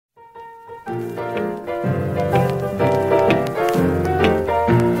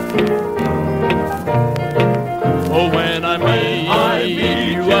Oh, when I meet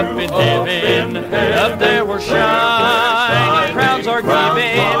you up in heaven, up there we're shining, crowns are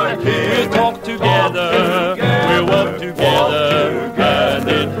giving. We'll talk together, we'll walk together, hand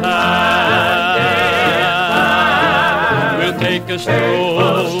in hand. We'll take a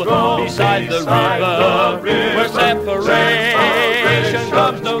stroll beside the river, where separation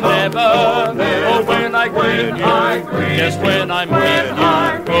comes no never. Oh, when I greet you, yes, when I meet you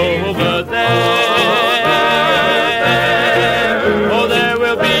over there. Oh, there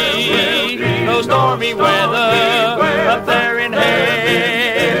will be no stormy weather up there in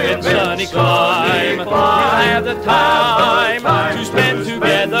heaven's sunny clime. We'll have the time to spend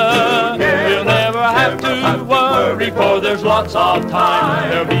together. We'll never have to worry, for there's lots of time.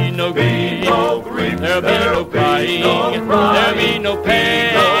 There'll be no grief, there'll be no crying, there'll be no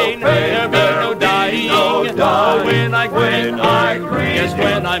pain, there'll be no dying. Oh, when I greet, yes,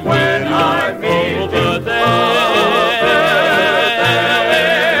 when I meet you over there.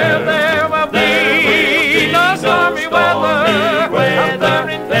 There will be no stormy weather up there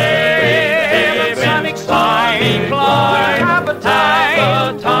in heaven's sunny clime. Have a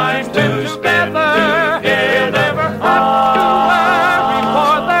time to together. We'll never have to worry,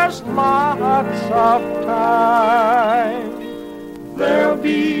 for there's lots of time. There'll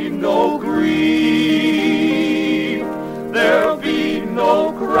be no grief, there'll be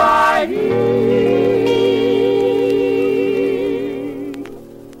no crying.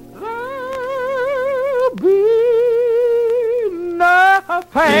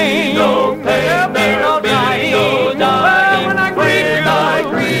 Pain, no pain, there'll be no dying. When I greet you,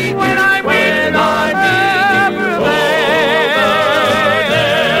 when I meet you there.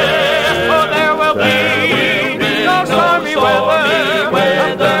 Oh, there will be no stormy weather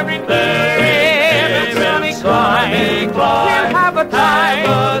up there in heaven's sunny clime. We'll have a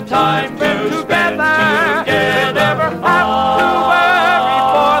time spent together. We'll never have to worry,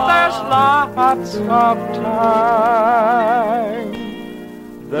 for there's lots of time.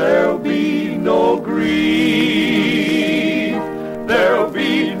 There'll be no grief, there'll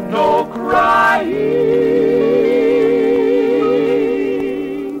be no crying.